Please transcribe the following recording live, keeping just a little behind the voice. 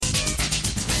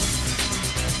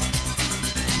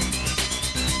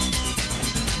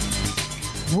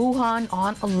Wuhan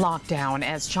on a lockdown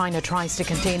as China tries to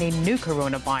contain a new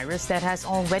coronavirus that has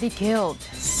already killed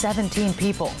 17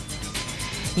 people.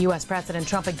 U.S. President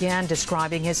Trump again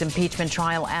describing his impeachment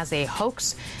trial as a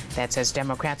hoax that says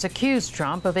Democrats accuse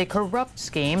Trump of a corrupt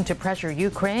scheme to pressure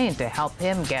Ukraine to help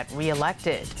him get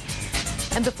reelected.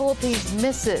 And the Philippines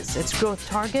misses its growth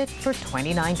target for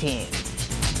 2019.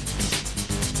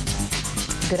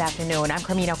 Good afternoon. I'm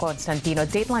Carmina Constantino.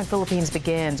 Dateline Philippines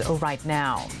begins right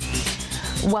now.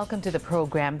 Welcome to the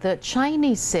program. The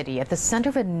Chinese city at the center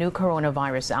of a new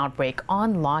coronavirus outbreak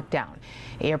on lockdown.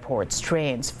 Airports,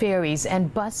 trains, ferries,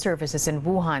 and bus services in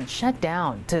Wuhan shut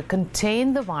down to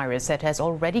contain the virus that has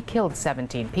already killed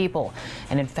 17 people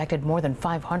and infected more than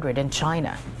 500 in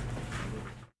China.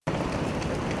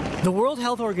 The World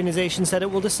Health Organization said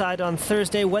it will decide on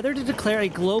Thursday whether to declare a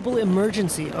global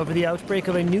emergency over the outbreak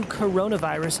of a new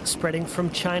coronavirus spreading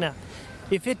from China.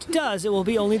 If it does, it will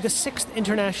be only the sixth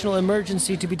international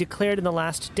emergency to be declared in the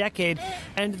last decade.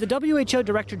 And the WHO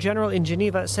Director General in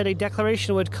Geneva said a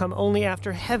declaration would come only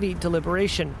after heavy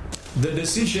deliberation. The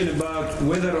decision about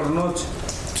whether or not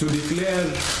to declare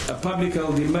a public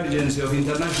health emergency of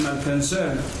international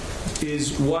concern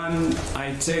is one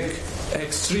I take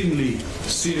extremely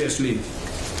seriously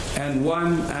and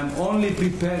one I'm only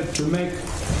prepared to make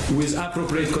with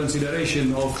appropriate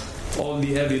consideration of all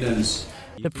the evidence.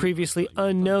 The previously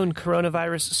unknown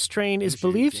coronavirus strain is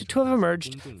believed to have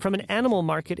emerged from an animal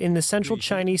market in the central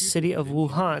Chinese city of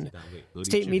Wuhan.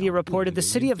 State media reported the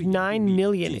city of 9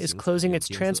 million is closing its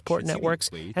transport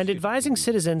networks and advising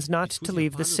citizens not to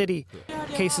leave the city.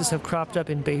 Cases have cropped up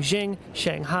in Beijing,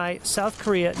 Shanghai, South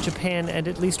Korea, Japan, and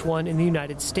at least one in the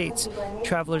United States.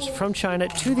 Travelers from China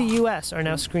to the U.S. are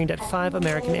now screened at 5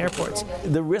 American airports.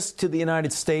 The risk to the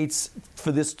United States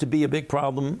for this to be a big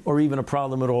problem or even a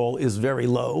problem at all is very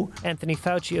low. Anthony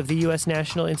Fauci of the U.S.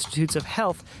 National Institutes of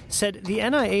Health said the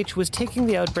NIH was taking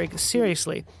the outbreak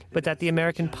seriously, but that the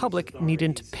American public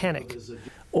needn't panic.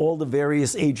 All the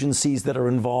various agencies that are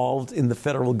involved in the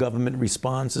federal government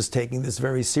response is taking this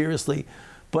very seriously.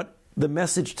 But the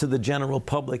message to the general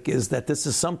public is that this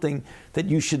is something that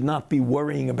you should not be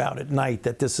worrying about at night,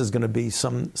 that this is going to be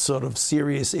some sort of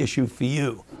serious issue for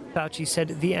you. Fauci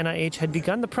said the NIH had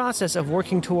begun the process of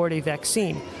working toward a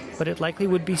vaccine, but it likely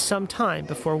would be some time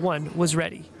before one was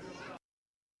ready.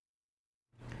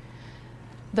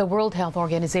 The World Health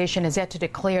Organization is yet to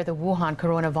declare the Wuhan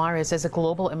coronavirus as a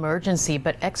global emergency,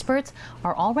 but experts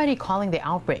are already calling the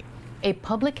outbreak a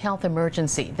public health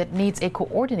emergency that needs a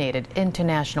coordinated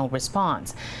international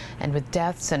response. And with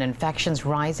deaths and infections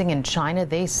rising in China,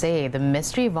 they say the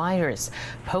mystery virus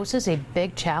poses a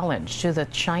big challenge to the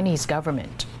Chinese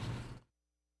government.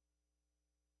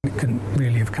 It couldn't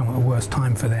really have come at a worse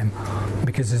time for them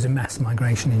because there's a mass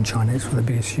migration in China. It's the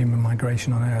biggest human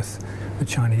migration on earth, the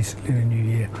Chinese Lunar New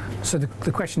Year. So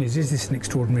the question is this an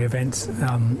extraordinary event?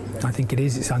 I think it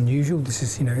is. It's unusual. This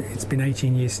is, it's been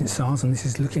 18 years since SARS, and this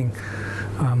is looking,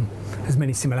 there's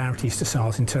many similarities to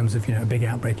SARS in terms of, a big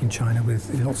outbreak in China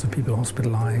with lots of people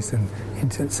hospitalised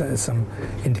and some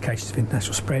indications of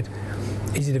international spread.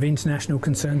 Is it of international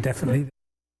concern? Definitely.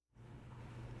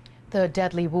 The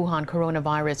deadly Wuhan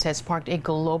coronavirus has sparked a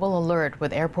global alert,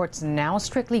 with airports now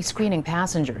strictly screening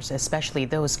passengers, especially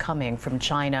those coming from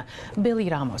China. Billy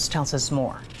Ramos tells us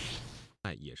more.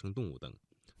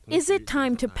 Is it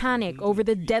time to panic over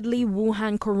the deadly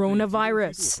Wuhan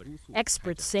coronavirus?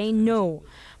 Experts say no,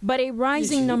 but a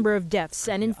rising number of deaths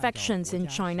and infections in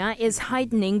China is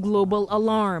heightening global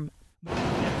alarm.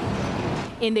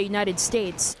 In the United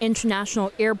States,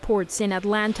 international airports in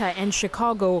Atlanta and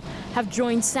Chicago have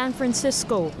joined San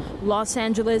Francisco, Los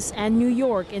Angeles, and New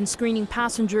York in screening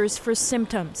passengers for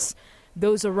symptoms.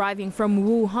 Those arriving from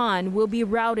Wuhan will be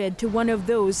routed to one of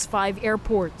those 5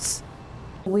 airports.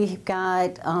 We've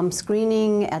got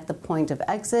screening at the point of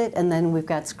exit, and then we've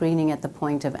got screening at the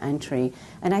point of entry.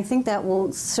 And I think that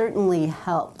will certainly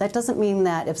help. That doesn't mean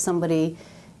that if somebody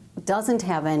doesn't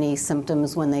have any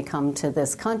symptoms when they come to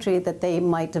this country, that they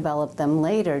might develop them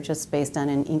later just based on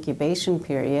an incubation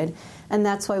period. And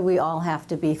that's why we all have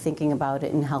to be thinking about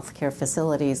it in healthcare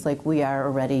facilities like we are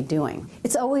already doing.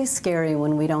 It's always scary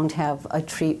when we don't have a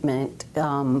treatment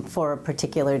for a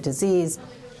particular disease.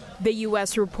 The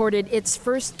U.S. reported its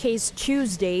first case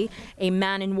Tuesday, a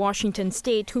man in Washington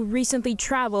state who recently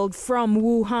traveled from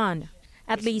Wuhan.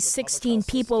 At least 16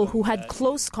 people who had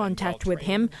close contact with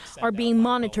him are being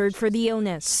monitored for the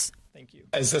illness.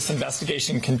 As this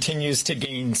investigation continues to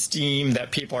gain steam,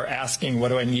 that people are asking, what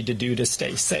do I need to do to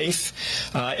stay safe?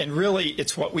 And really,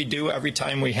 it's what we do every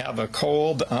time we have a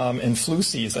cold and flu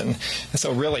season.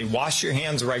 So really, wash your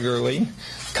hands regularly,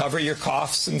 cover your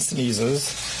coughs and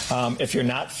sneezes. If you're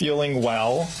not feeling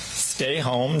well, stay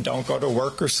home, don't go to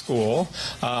work or school.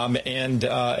 And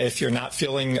if you're not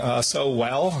feeling so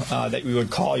well that you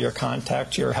would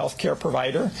contact your healthcare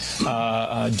provider,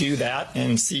 do that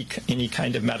and seek any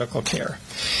kind of medical care.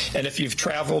 And if you've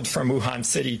traveled from Wuhan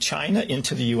City, China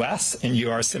into the U.S. and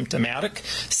you are symptomatic,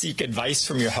 seek advice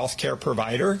from your healthcare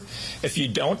provider. If you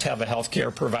don't have a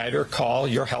healthcare provider, call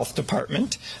your health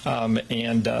department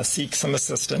and seek some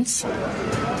assistance.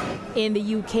 In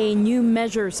the UK, new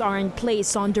measures are in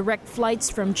place on direct flights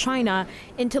from China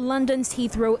into London's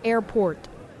Heathrow Airport.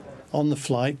 On the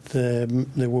flight, there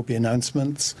will be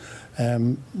announcements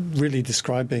really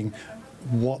describing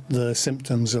what the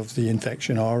symptoms of the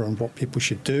infection are and what people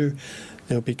should do.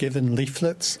 They'll be given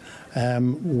leaflets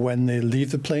when they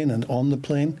leave the plane and on the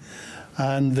plane.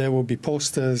 And there will be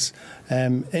posters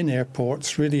in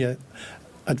airports really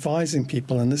advising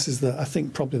people, and this is, I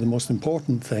think, probably the most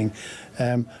important thing,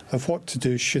 of what to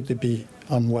do should they be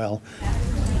unwell.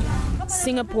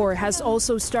 Singapore has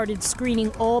also started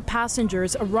screening all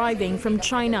passengers arriving from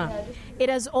China. It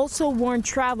has also warned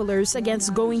travelers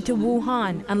against going to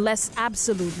Wuhan unless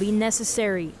absolutely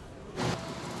necessary.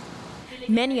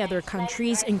 Many other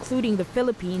countries, including the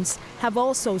Philippines, have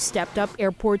also stepped up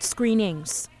airport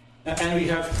screenings. And we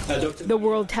have The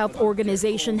World Health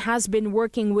Organization has been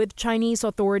working with Chinese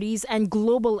authorities and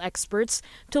global experts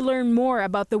to learn more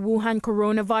about the Wuhan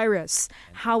coronavirus,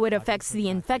 how it affects the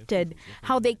infected,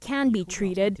 how they can be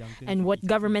treated, and what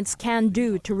governments can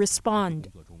do to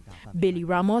respond. Billy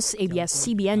Ramos,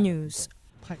 ABS-CBN News.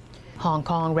 Hong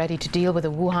Kong ready to deal with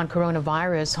the Wuhan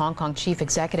coronavirus. Hong Kong Chief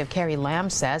Executive Carrie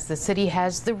Lam says the city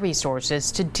has the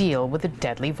resources to deal with the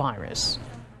deadly virus.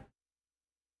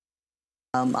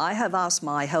 I have asked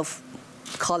my health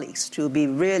colleagues to be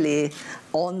really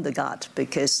on the guard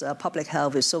because public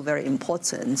health is so very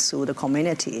important to the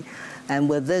community. And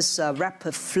with this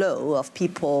rapid flow of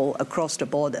people across the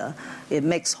border, it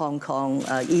makes Hong Kong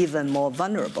even more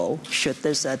vulnerable should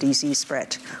this disease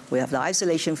spread. We have the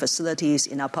isolation facilities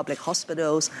in our public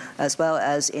hospitals, as well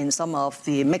as in some of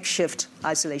the makeshift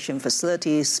isolation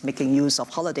facilities, making use of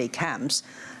holiday camps.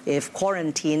 If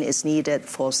quarantine is needed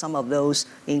for some of those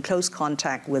in close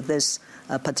contact with this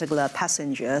particular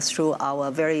passenger through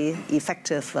our very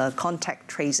effective contact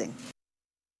tracing.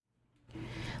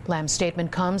 Lam's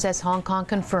statement comes as Hong Kong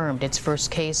confirmed its first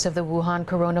case of the Wuhan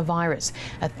coronavirus,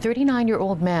 a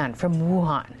 39-year-old man from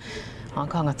Wuhan. Hong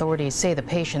Kong authorities say the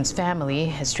patient's family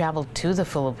has traveled to the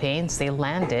Philippines. They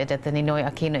landed at the Ninoy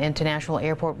Aquino International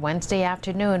Airport Wednesday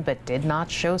afternoon but did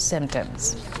not show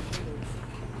symptoms.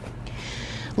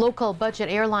 Local budget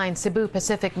airline Cebu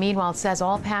Pacific, meanwhile, says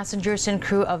all passengers and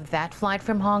crew of that flight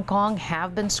from Hong Kong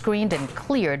have been screened and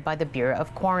cleared by the Bureau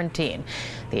of Quarantine.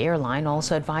 The airline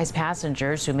also advised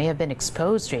passengers who may have been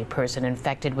exposed to a person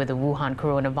infected with the Wuhan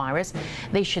coronavirus,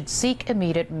 they should seek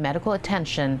immediate medical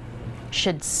attention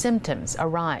should symptoms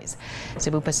arise.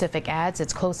 Cebu Pacific adds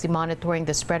it's closely monitoring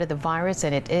the spread of the virus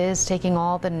and it is taking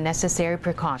all the necessary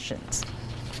precautions.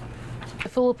 The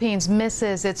Philippines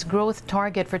misses its growth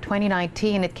target for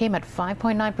 2019. It came at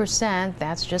 5.9%.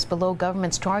 That's just below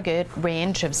government's target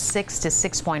range of 6 to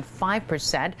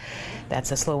 6.5%. That's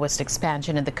the slowest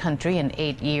expansion in the country in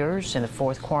 8 years. In the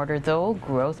fourth quarter, though,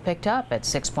 growth picked up at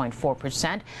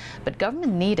 6.4%, but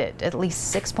government needed at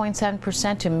least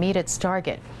 6.7% to meet its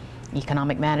target.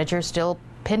 Economic managers still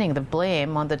pinning the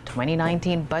blame on the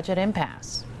 2019 budget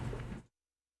impasse.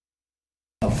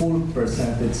 A full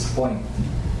percentage point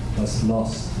was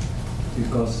lost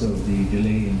because of the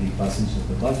delay in the passage of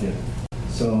the budget.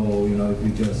 So, if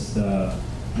we just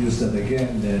use that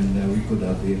again, then we could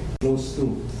have been close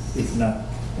to, if not,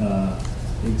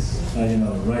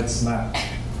 right smack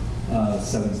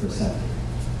 7%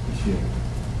 this year.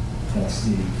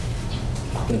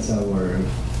 That's our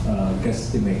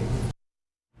guesstimate.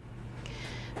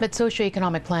 But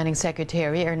Socioeconomic Planning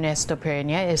Secretary Ernesto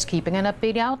Peña is keeping an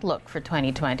upbeat outlook for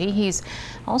 2020. He's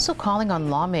also calling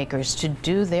on lawmakers to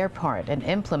do their part and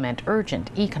implement urgent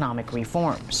economic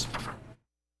reforms.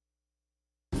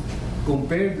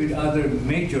 Compared with other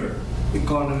major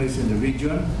economies in the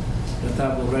region that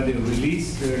have already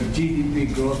released their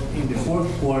GDP growth in the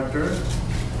fourth quarter,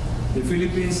 the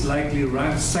Philippines likely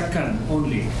ranks second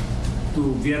only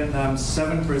to Vietnam's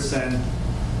 7%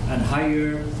 and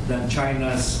higher than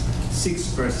China's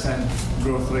 6%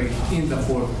 growth rate in the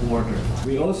fourth quarter.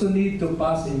 We also need to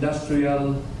pass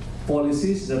industrial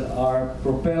policies that are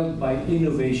propelled by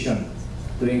innovation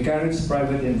to encourage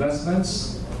private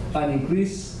investments and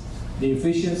increase the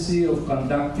efficiency of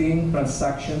conducting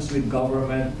transactions with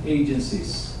government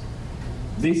agencies.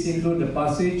 These include the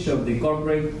passage of the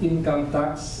Corporate Income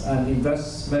Tax and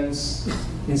Investments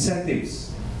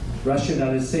Incentives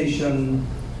Rationalization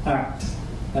Act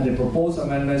and the proposed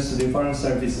amendments to the Foreign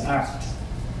Service Act,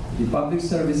 the Public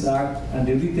Service Act, and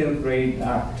the Retail Trade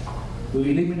Act to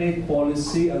eliminate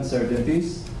policy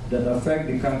uncertainties that affect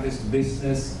the country's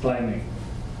business climate.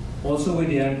 Also, with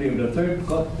the entry of the third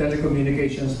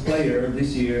telecommunications player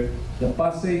this year, the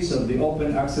passage of the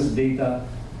Open Access Data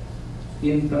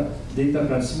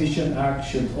Transmission Act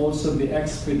should also be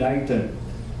expedited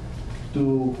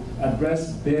to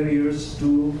address barriers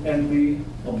to entry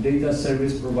of data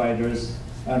service providers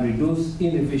and reduce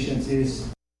inefficiencies.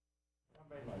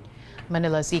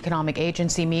 Manila's economic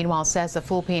agency, meanwhile, says the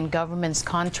Philippine government's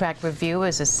contract review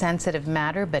is a sensitive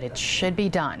matter, but it should be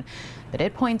done. But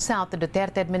it points out the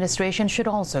Duterte administration should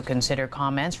also consider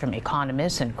comments from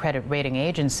economists and credit rating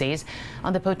agencies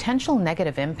on the potential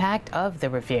negative impact of the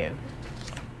review.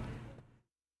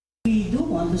 We do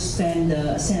want to send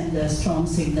a strong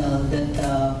signal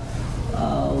that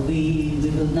we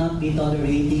will not be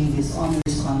tolerating these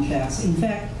onerous contracts. In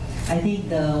fact, I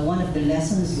think one of the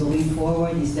lessons going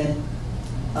forward is that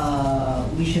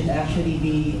we should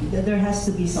actually there has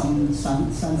to be some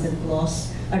sunset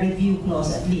clause, a review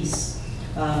clause at least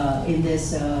in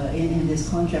these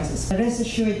contracts. Rest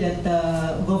assured that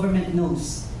the government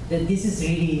knows that this is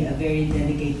really a very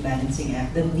delicate balancing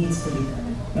act that needs to be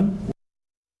done.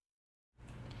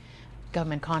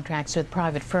 Government contracts with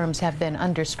private firms have been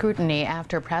under scrutiny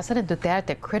after President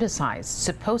Duterte criticized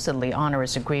supposedly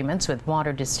onerous agreements with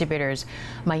water distributors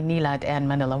Maynilad and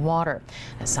Manila Water.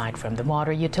 Aside from the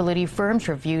water utility firms,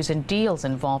 reviews and deals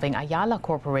involving Ayala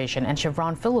Corporation and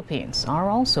Chevron Philippines are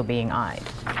also being eyed.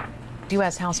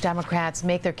 U.S. House Democrats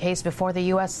make their case before the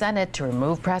U.S. Senate to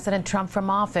remove President Trump from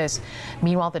office.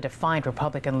 Meanwhile, the defiant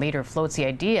Republican leader floats the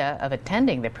idea of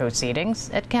attending the proceedings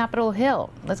at Capitol Hill.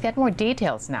 Let's get more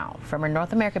details now from our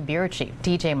North America Bureau Chief,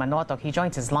 TJ Manotoc. He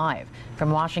joins us live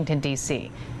from Washington, D.C.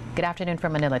 Good afternoon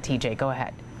from Manila, TJ. Go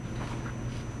ahead.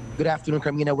 Good afternoon,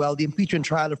 Carmina. Well, the impeachment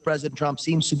trial of President Trump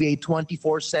seems to be a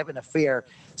 24/7 affair.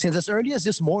 Since as early as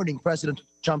this morning, President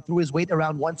Trump threw his weight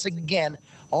around once again,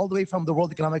 all the way from the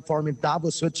World Economic Forum in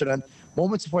Davos, Switzerland,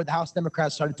 moments before the House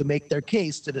Democrats started to make their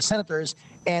case to the senators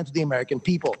and to the American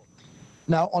people.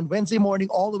 Now, on Wednesday morning,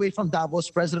 all the way from Davos,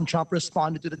 President Trump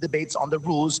responded to the debates on the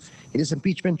rules in his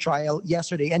impeachment trial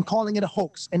yesterday and calling it a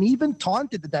hoax, and even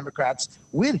taunted the Democrats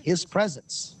with his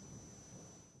presence.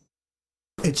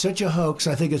 It's such a hoax.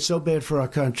 I think it's so bad for our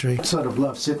country. I'd sort of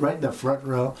love to sit right in the front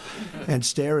row and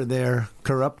stare at their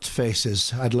corrupt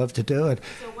faces. I'd love to do it.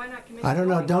 So why not commit? I don't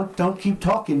know. Don't keep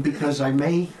talking because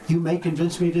you may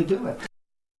convince me to do it.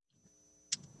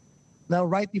 Now,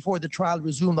 right before the trial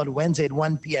resumed on Wednesday at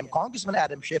 1 p.m., Congressman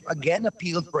Adam Schiff again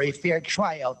appealed for a fair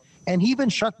trial, and he even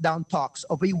shut down talks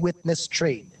of a witness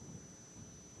trade.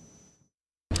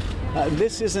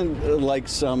 This isn't like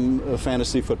some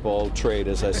fantasy football trade,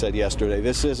 as I said yesterday.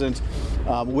 This isn't,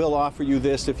 we'll offer you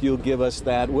this if you'll give us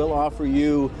that. We'll offer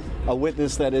you a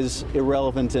witness that is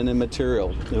irrelevant and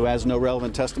immaterial, who has no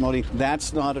relevant testimony.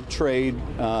 That's not a trade.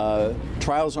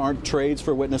 Trials aren't trades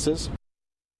for witnesses.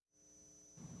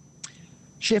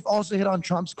 Schiff also hit on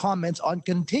Trump's comments on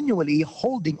continually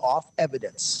holding off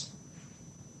evidence.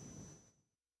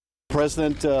 The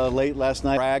President late last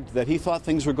night bragged that he thought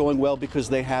things were going well because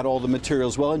they had all the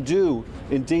materials. Well,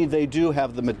 indeed, they do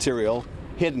have the material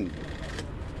hidden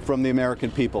from the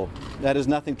American people. That is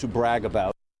nothing to brag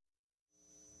about.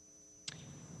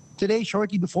 Today,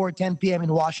 shortly before 10 p.m.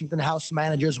 in Washington, House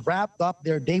managers wrapped up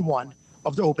their day one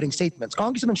of their opening statements.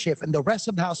 Congressman Schiff and the rest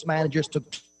of the House managers took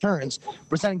turns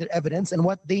presenting their evidence and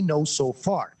what they know so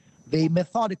far. They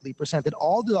methodically presented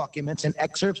all the documents and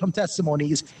excerpts from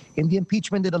testimonies in the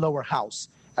impeachment in the lower house,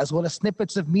 as well as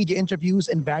snippets of media interviews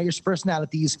and various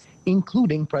personalities,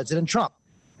 including President Trump.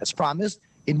 As promised,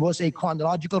 it was a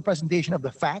chronological presentation of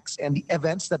the facts and the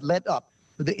events that led up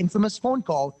to the infamous phone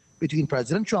call between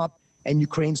President Trump and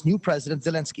Ukraine's new President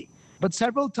Zelensky. But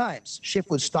several times, Schiff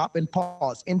would stop and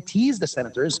pause and tease the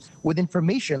senators with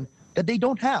information that they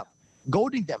don't have,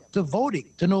 goading them to voting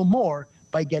to know more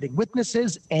by getting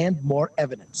witnesses and more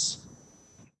evidence.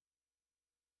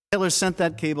 Taylor sent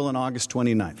that cable on August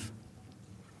 29th.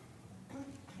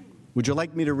 Would you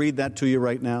like me to read that to you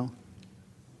right now?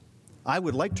 I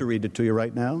would like to read it to you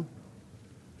right now,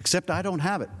 except I don't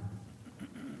have it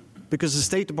because the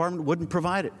State Department wouldn't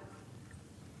provide it.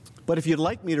 But if you'd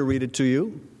like me to read it to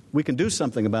you, we can do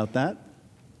something about that.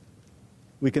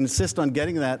 We can insist on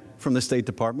getting that from the State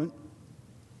Department.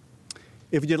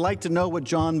 If you'd like to know what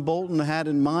John Bolton had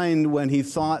in mind when he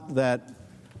thought that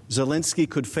Zelensky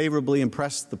could favorably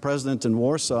impress the president in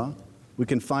Warsaw, we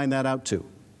can find that out too,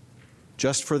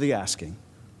 just for the asking,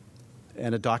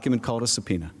 and a document called a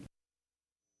subpoena.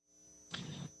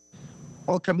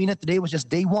 Well, Carmina, today was just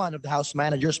day one of the House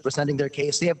managers presenting their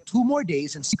case. They have 2 more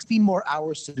days and 16 more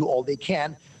hours to do all they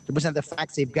can to present the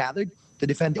facts they've gathered to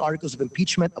defend the articles of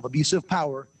impeachment of abuse of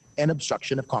power and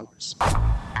obstruction of Congress.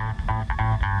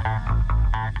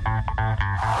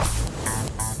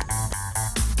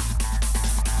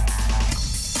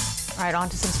 All right, on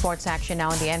to some sports action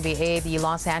now in the NBA. The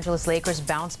Los Angeles Lakers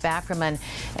bounced back from an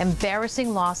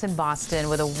embarrassing loss in Boston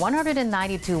with a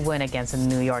 192 win against the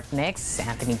New York Knicks.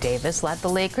 Anthony Davis led the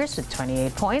Lakers with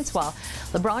 28 points, while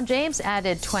LeBron James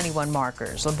added 21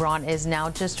 markers. LeBron is now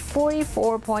just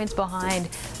 44 points behind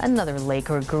another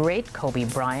Laker great, Kobe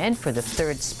Bryant, for the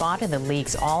 3rd spot in the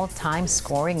league's all-time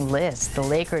scoring list. The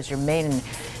Lakers remain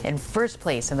in first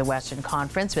place in the Western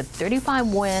Conference with 35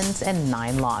 wins and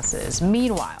 9 losses.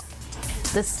 Meanwhile,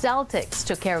 the Celtics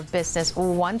took care of business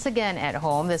once again at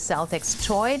home. The Celtics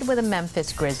toyed with the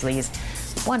Memphis Grizzlies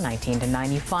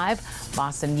 119-95.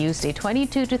 Boston used a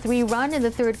 22-3 run in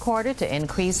the 3rd quarter to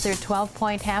increase their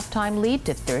 12-point halftime lead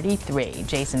to 33.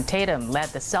 Jason Tatum led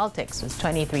the Celtics with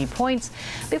 23 points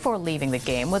before leaving the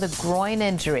game with a groin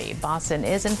injury. Boston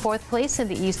is in 4th place in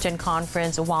the Eastern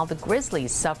Conference, while the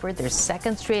Grizzlies suffered their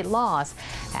 2nd straight loss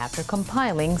after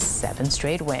compiling 7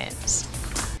 straight wins.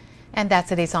 And that's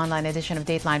today's online edition of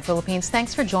Dateline Philippines.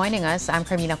 Thanks for joining us. I'm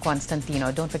Carmina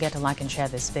Constantino. Don't forget to like and share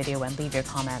this video and leave your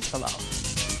comments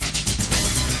below.